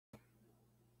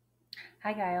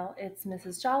Hi, Gail. It's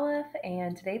Mrs. Jolliffe,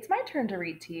 and today it's my turn to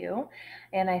read to you.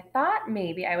 And I thought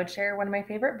maybe I would share one of my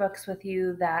favorite books with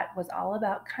you that was all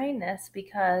about kindness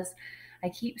because I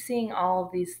keep seeing all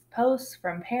of these posts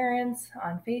from parents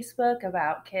on Facebook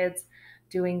about kids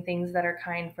doing things that are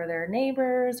kind for their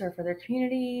neighbors or for their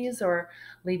communities or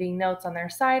leaving notes on their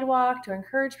sidewalk to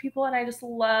encourage people. And I just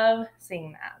love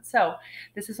seeing that. So,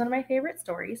 this is one of my favorite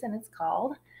stories, and it's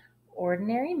called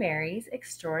Ordinary Mary's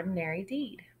Extraordinary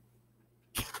Deed.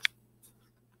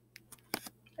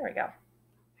 There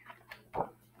we go.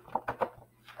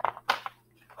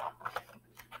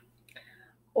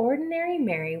 Ordinary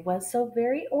Mary was so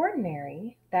very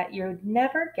ordinary that you'd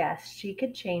never guess she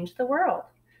could change the world.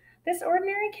 This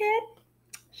ordinary kid,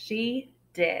 she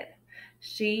did.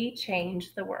 She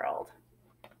changed the world.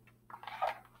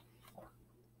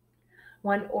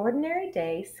 One ordinary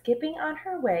day, skipping on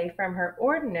her way from her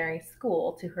ordinary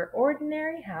school to her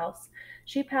ordinary house,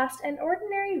 she passed an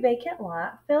ordinary vacant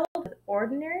lot filled with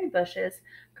ordinary bushes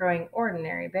growing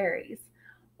ordinary berries.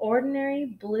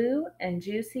 Ordinary, blue and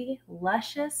juicy,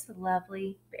 luscious,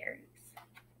 lovely berries.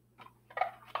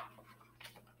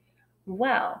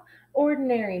 Well,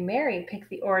 ordinary Mary picked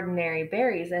the ordinary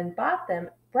berries and brought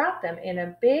them in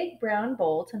a big brown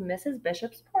bowl to Mrs.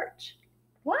 Bishop's porch.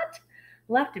 What?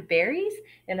 Left berries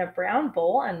in a brown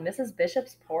bowl on Mrs.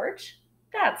 Bishop's porch?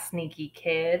 That sneaky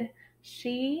kid.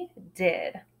 She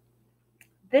did.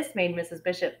 This made Mrs.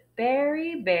 Bishop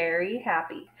very, very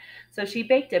happy. So she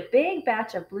baked a big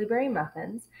batch of blueberry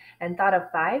muffins and thought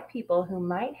of 5 people who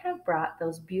might have brought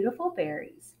those beautiful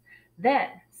berries. Then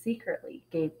secretly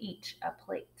gave each a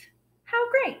plate. How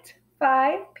great!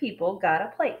 5 people got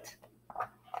a plate.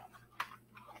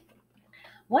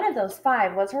 One of those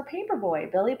 5 was her paper boy,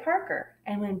 Billy Parker,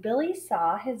 and when Billy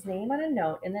saw his name on a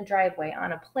note in the driveway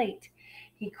on a plate,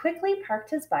 he quickly parked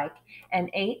his bike and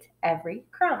ate every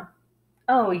crumb.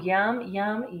 Oh, yum,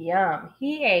 yum, yum.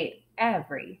 He ate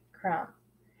every crumb.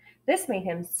 This made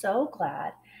him so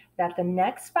glad that the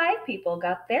next 5 people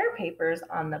got their papers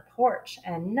on the porch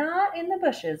and not in the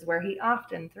bushes where he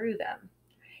often threw them.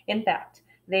 In fact,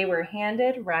 they were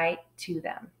handed right to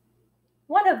them.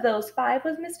 One of those 5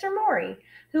 was Mr. Morey,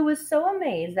 who was so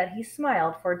amazed that he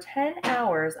smiled for 10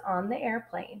 hours on the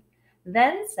airplane,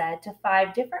 then said to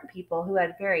 5 different people who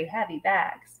had very heavy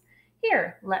bags,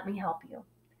 "Here, let me help you."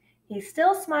 He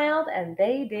still smiled, and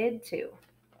they did too.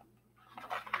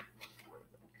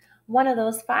 One of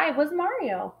those 5 was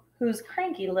Mario, whose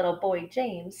cranky little boy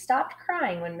James stopped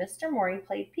crying when Mr. Morey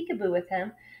played peekaboo with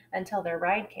him until their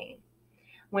ride came.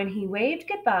 When he waved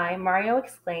goodbye, Mario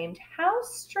exclaimed, "How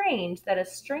strange that a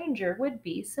stranger would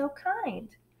be so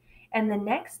kind." And the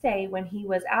next day, when he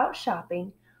was out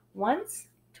shopping, once,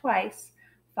 twice,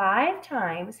 5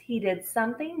 times, he did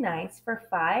something nice for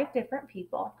 5 different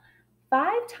people,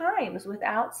 5 times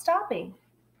without stopping.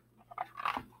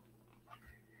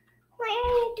 Why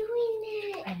are you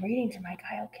doing that? I'm reading to my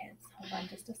Kyle kids. Hold on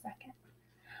just a second.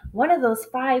 One of those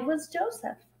 5 was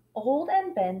Joseph, old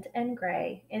and bent and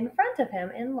gray, in front of him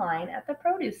in line at the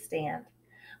produce stand.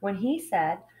 When he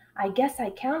said, "I guess I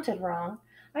counted wrong.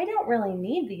 I don't really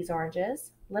need these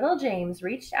oranges," little James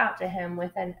reached out to him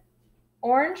with an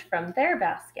orange from their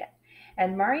basket,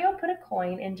 and Mario put a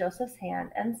coin in Joseph's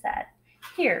hand and said,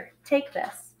 "Here, take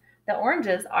this. The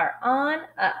oranges are on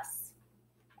us."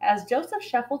 As Joseph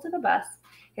shuffled to the bus,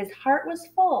 his heart was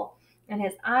full, and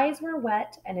his eyes were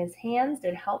wet, and his hands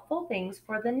did helpful things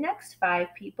for the next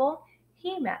 5 people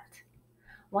he met.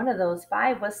 One of those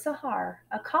 5 was Sahar,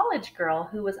 a college girl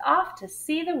who was off to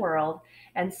see the world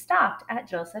and stopped at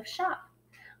Joseph's shop.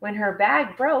 When her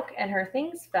bag broke and her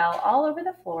things fell all over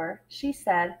the floor, she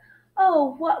said,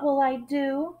 "Oh, what will I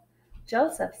do?"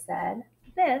 Joseph said,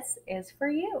 "This is for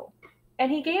you."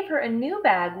 And he gave her a new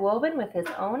bag woven with his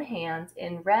own hands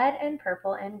in red and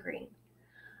purple and green.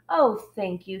 "Oh,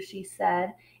 thank you," she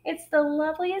said. "It's the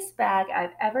loveliest bag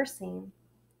I've ever seen."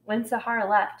 When Sahar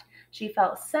left, she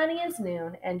felt sunny as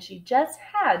noon, and she just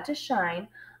had to shine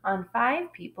on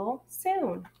 5 people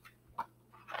soon.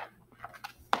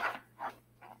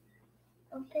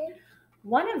 Okay.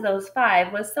 One of those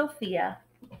 5 was Sophia,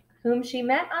 whom she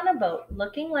met on a boat,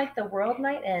 looking like the world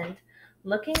might end,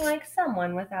 looking like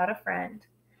someone without a friend.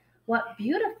 "What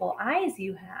beautiful eyes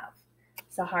you have,"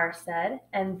 Sahar said,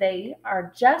 "and they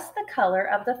are just the color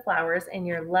of the flowers in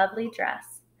your lovely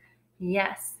dress."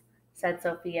 "Yes," said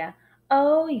Sophia.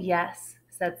 "Oh, yes,"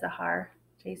 said Sahar.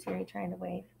 JC, are you trying to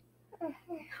wave?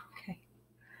 Okay.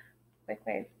 Quick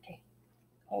wave. Okay.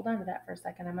 Hold on to that for a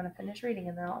second. I'm going to finish reading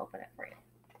and then I'll open it for you.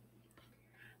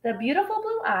 The beautiful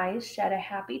blue eyes shed a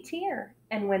happy tear,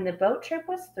 and when the boat trip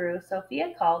was through,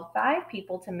 Sophia called 5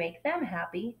 people to make them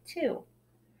happy too.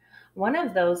 One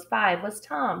of those 5 was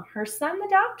Tom, her son the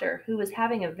doctor, who was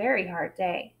having a very hard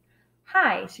day.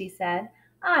 "Hi," she said.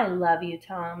 "I love you,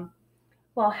 Tom."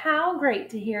 "Well, how great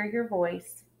to hear your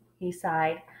voice," he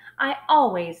sighed. "I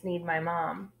always need my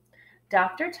mom."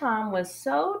 Dr. Tom was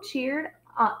so cheered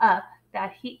up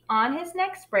that on his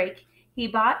next break, he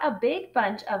bought a big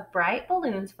bunch of bright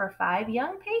balloons for 5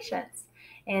 young patients,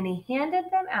 and he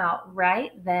handed them out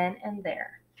right then and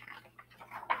there.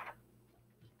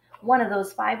 One of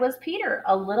those 5 was Peter,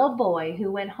 a little boy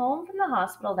who went home from the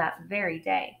hospital that very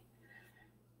day.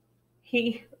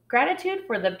 Gratitude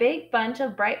for the big bunch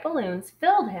of bright balloons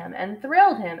filled him and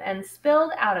thrilled him and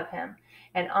spilled out of him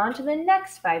and on to the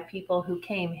next 5 people who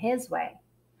came his way.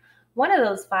 One of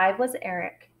those 5 was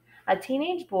Eric, a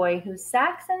teenage boy whose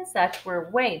sacks and such were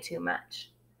way too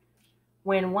much.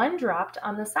 When one dropped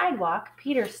on the sidewalk,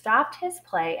 Peter stopped his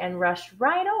play and rushed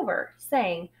right over,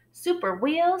 saying, "Super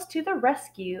Wheels to the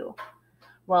rescue!"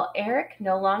 Well, Eric,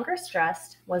 no longer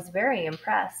stressed, was very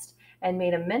impressed and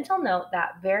made a mental note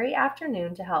that very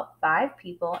afternoon to help 5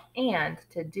 people and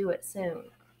to do it soon.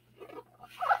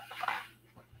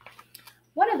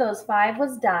 One of those 5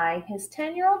 was Di, his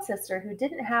 10-year-old sister who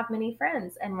didn't have many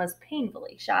friends and was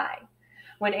painfully shy.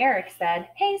 When Eric said,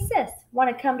 "Hey sis,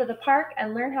 want to come to the park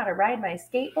and learn how to ride my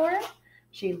skateboard?"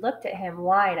 she looked at him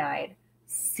wide-eyed.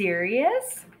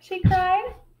 "Serious?" she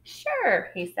cried.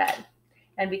 "Sure," he said.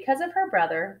 And because of her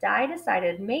brother, Di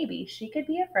decided maybe she could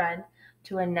be a friend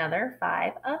to another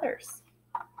 5 others.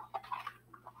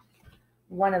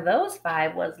 One of those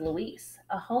 5 was Louise,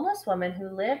 a homeless woman who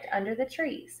lived under the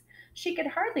trees. She could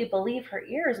hardly believe her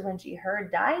ears when she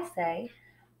heard Di say,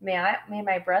 May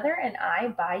my brother and I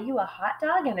buy you a hot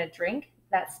dog and a drink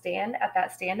at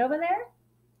that stand over there?"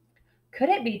 Could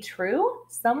it be true?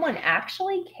 Someone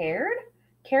actually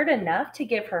cared enough to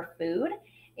give her food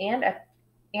and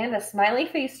a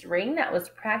smiley-faced ring that was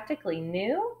practically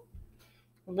new?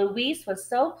 Louise was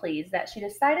so pleased that she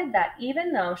decided that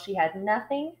even though she had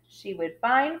nothing, she would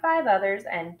find 5 others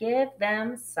and give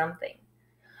them something.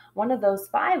 One of those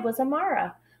 5 was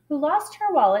Amara, who lost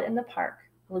her wallet in the park.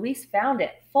 Louise found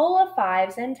it full of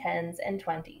 5s and 10s and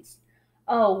 20s.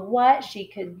 Oh, what she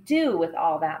could do with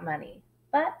all that money!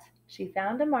 But she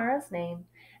found Amara's name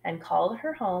and called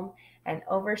her home, and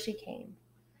over she came.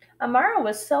 Amara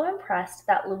was so impressed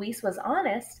that Louise was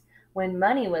honest when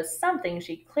money was something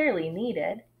she clearly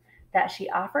needed, that she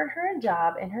offered her a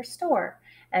job in her store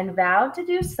and vowed to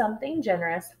do something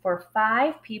generous for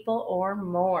 5 people or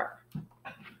more.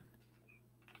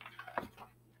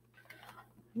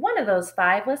 One of those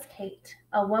 5 was Kate,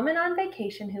 a woman on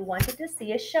vacation who wanted to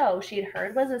see a show she'd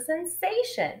heard was a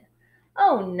sensation.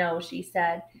 "Oh no," she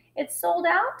said, "it's sold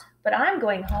out, but I'm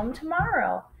going home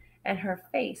tomorrow," and her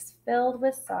face filled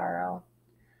with sorrow.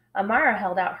 Amara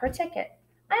held out her ticket.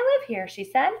 "I live here," she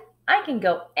said. "I can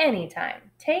go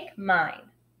anytime. Take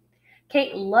mine."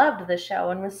 Kate loved the show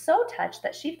and was so touched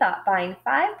that she thought buying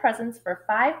 5 presents for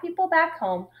 5 people back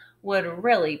home would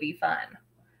really be fun.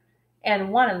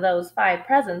 And one of those 5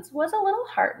 presents was a little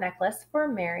heart necklace for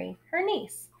Mary, her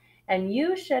niece, and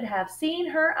you should have seen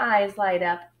her eyes light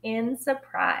up in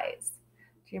surprise.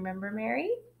 Do you remember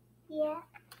Mary? Yeah.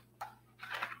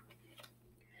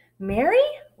 Mary?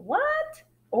 What?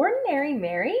 Ordinary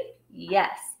Mary?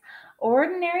 Yes.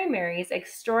 Ordinary Mary's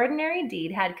extraordinary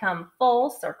deed had come full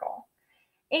circle.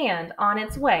 And on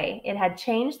its way, it had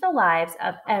changed the lives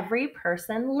of every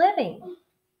person living.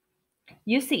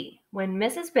 You see, when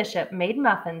Mrs. Bishop made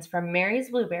muffins from Mary's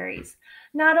blueberries,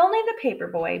 not only the paper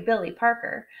boy, Billy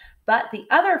Parker, but the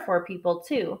other 4 people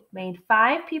too made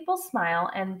 5 people smile,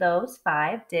 and those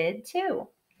 5 did too.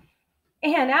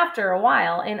 And after a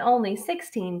while, in only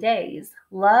 16 days,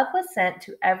 love was sent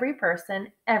to every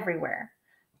person everywhere.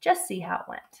 Just see how it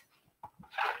went.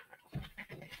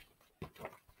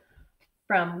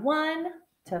 From 1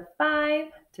 to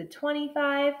 5 to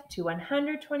 25 to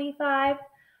 125,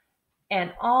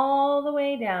 and all the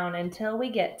way down until we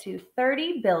get to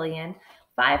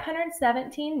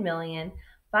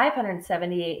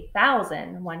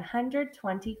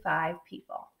 30,517,578,125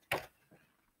 people.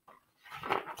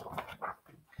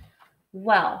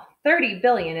 Well, 30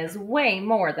 billion is way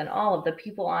more than all of the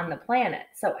people on the planet.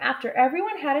 So after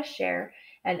everyone had a share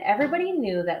and everybody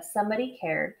knew that somebody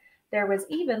cared, there was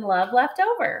even love left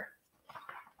over.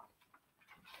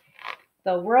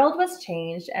 The world was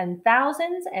changed, and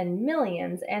thousands and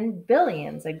millions and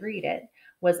billions agreed it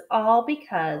was all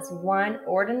because one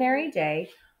ordinary day,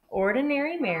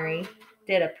 ordinary Mary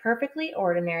did a perfectly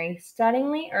ordinary,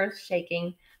 stunningly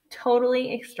earth-shaking,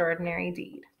 totally extraordinary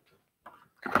deed.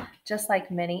 Just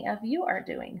like many of you are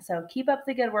doing. So keep up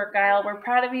the good work, Guile. We're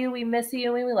proud of you. We miss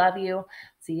you and we love you.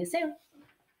 See you soon.